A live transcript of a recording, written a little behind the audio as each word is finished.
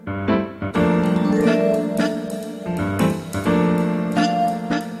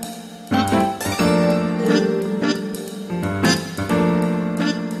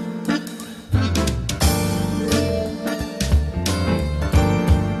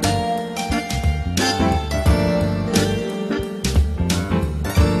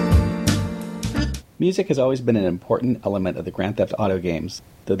Music has always been an important element of the Grand Theft Auto games,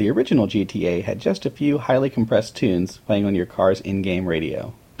 though the original GTA had just a few highly compressed tunes playing on your car's in-game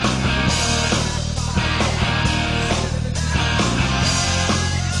radio.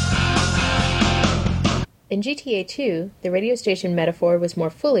 In GTA 2, the radio station metaphor was more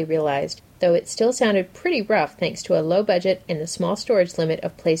fully realized, though it still sounded pretty rough thanks to a low budget and the small storage limit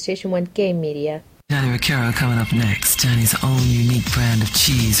of PlayStation 1 game media. Johnny Vaccaro coming up next. Johnny's own unique brand of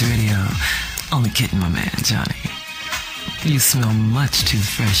cheese radio. Only kidding, my man, Johnny. You smell much too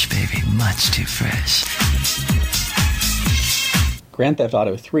fresh, baby. Much too fresh. Grand Theft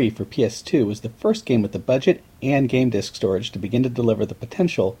Auto 3 for PS2 was the first game with the budget and game disc storage to begin to deliver the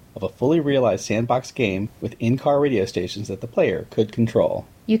potential of a fully realized sandbox game with in-car radio stations that the player could control.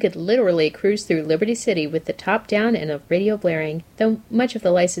 You could literally cruise through Liberty City with the top down and a radio blaring, though much of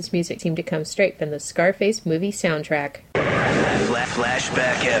the licensed music seemed to come straight from the Scarface movie soundtrack.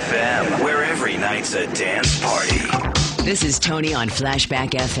 Flashback FM, where every night's a dance party. This is Tony on Flashback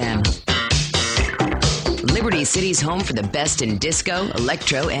FM. Liberty City's home for the best in disco,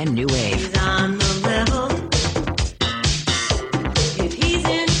 electro, and new wave. He's on the level. If he's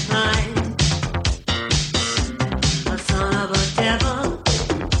inclined, a son of a devil.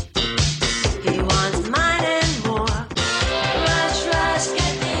 He wants mine and more. Rush, rush,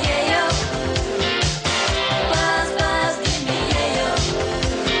 get the yayo. Buzz, buzz, give me yayo.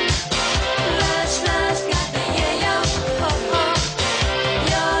 Rush, rush, got the yayo. Oh, oh.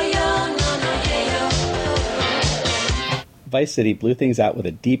 Yo, yo, no, no, yayo. Vice City blew things out with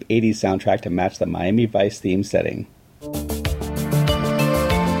a deep 80s soundtrack to match the Miami Vice theme setting.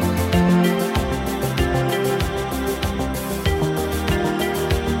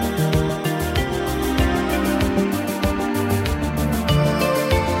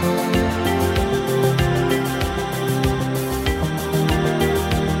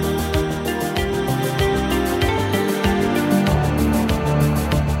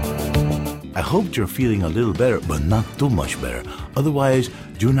 I hope you're feeling a little better, but not too much better. Otherwise,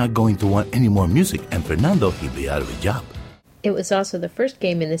 you're not going to want any more music, and Fernando, he'll be out of a job. It was also the first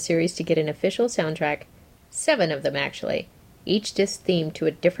game in the series to get an official soundtrack, 7 of them actually, each disc themed to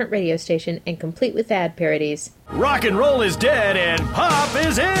a different radio station and complete with ad parodies. Rock and roll is dead and pop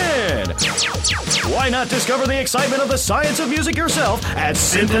is in! Why not discover the excitement of the science of music yourself at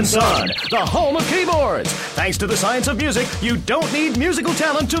Synth & Son, the home of keyboards? Thanks to the science of music, you don't need musical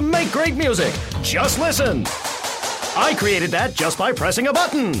talent to make great music. Just listen. I created that just by pressing a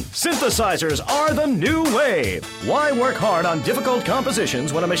button. Synthesizers are the new wave. Why work hard on difficult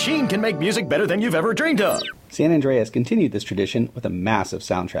compositions when a machine can make music better than you've ever dreamed of? San Andreas continued this tradition with a massive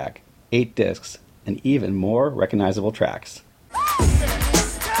soundtrack, 8 discs, and even more recognizable tracks.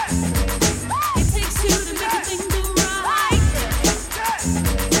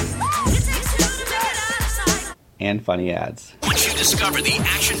 And funny ads. Once you discover the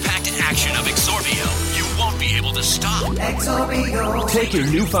action-packed action of Exorbio, you won't be able to stop. Exorbio. Take your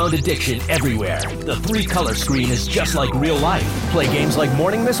newfound addiction everywhere. The 3-color screen is just like real life. Play games like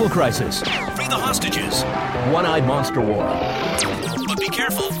Morning Missile Crisis. Free the hostages. One-Eyed Monster War. But be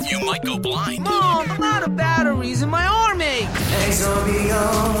careful, you might go blind. Mom, I'm out of batteries in my arm ache.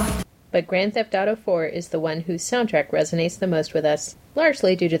 Exorbio. But Grand Theft Auto 4 is the one whose soundtrack resonates the most with us,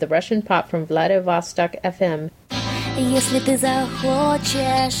 largely due to the Russian pop from Vladivostok FM. Если ты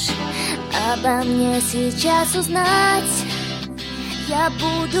захочешь обо мне сейчас узнать, я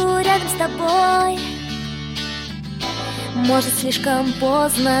буду рядом с тобой. Может, слишком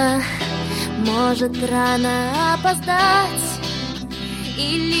поздно, может, рано опоздать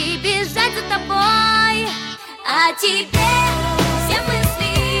или бежать за тобой. А теперь все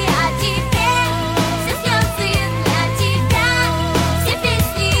мысли о тебе, все слезы для тебя, все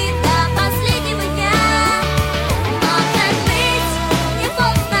песни до последнего дня. Может быть, не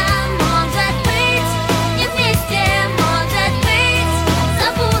поздно, может быть, не вместе, может быть,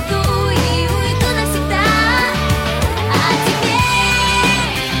 забуду и уйду навсегда. А теперь...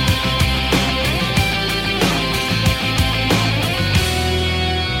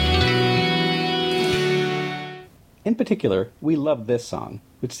 In particular, we love this song,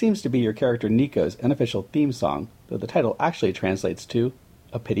 which seems to be your character Nico's unofficial theme song, though the title actually translates to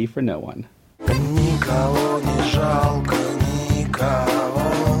A Pity for No One. Никого не жалко,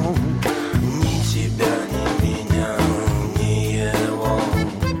 никого, ни тебя, ни меня, ни его.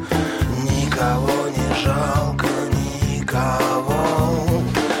 Никого не жалко, никого,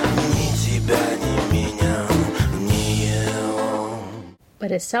 ни тебя, ни меня, ни его.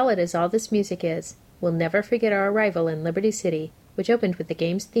 But as solid as all this music is, we'll never forget our arrival in Liberty City, which opened with the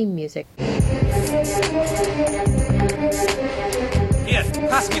game's theme music. Here,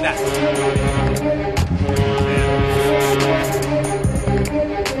 pass me that.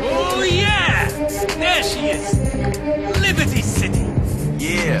 Oh, yeah! There she is! Liberty City!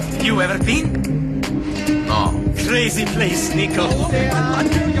 Yeah. You ever been? No. Crazy place, Nico.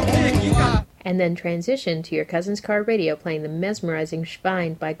 And then transition to your cousin's car radio playing the mesmerizing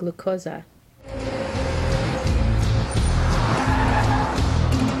Schwein by Glucosa.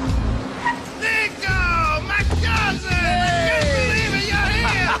 Nico! My cousin! I can't believe it! You're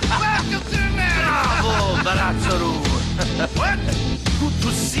here! Welcome to America! Bravo, Barazzaru. What? Good to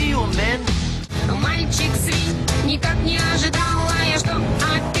see you, man. Мальчик свин, никак не ожидала я, что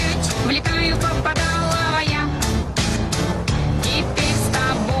опять влетаю, попадала я. Теперь с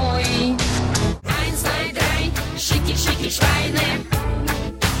тобой. Eins, zwei, drei, schicki, schicki, Schweine.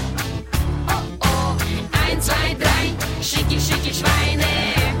 Oh, oh. Eins, zwei, drei, schicki, schicki, Schweine.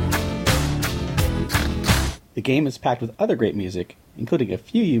 The game is packed with other great music, including a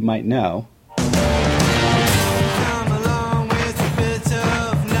few you might know.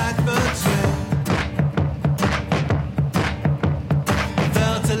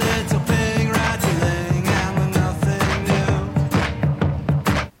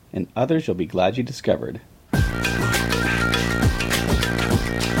 And others you'll be glad you discovered.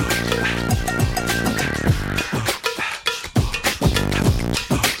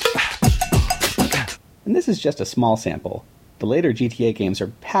 And this is just a small sample. The later GTA games are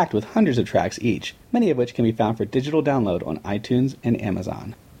packed with hundreds of tracks each, many of which can be found for digital download on iTunes and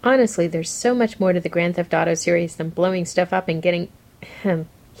Amazon. Honestly, there's so much more to the Grand Theft Auto series than blowing stuff up and getting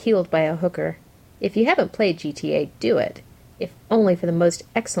healed by a hooker. If you haven't played GTA, do it. If only for the most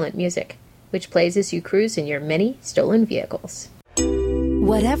excellent music, which plays as you cruise in your many stolen vehicles.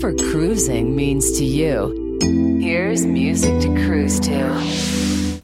 Whatever cruising means to you, here's music to cruise to.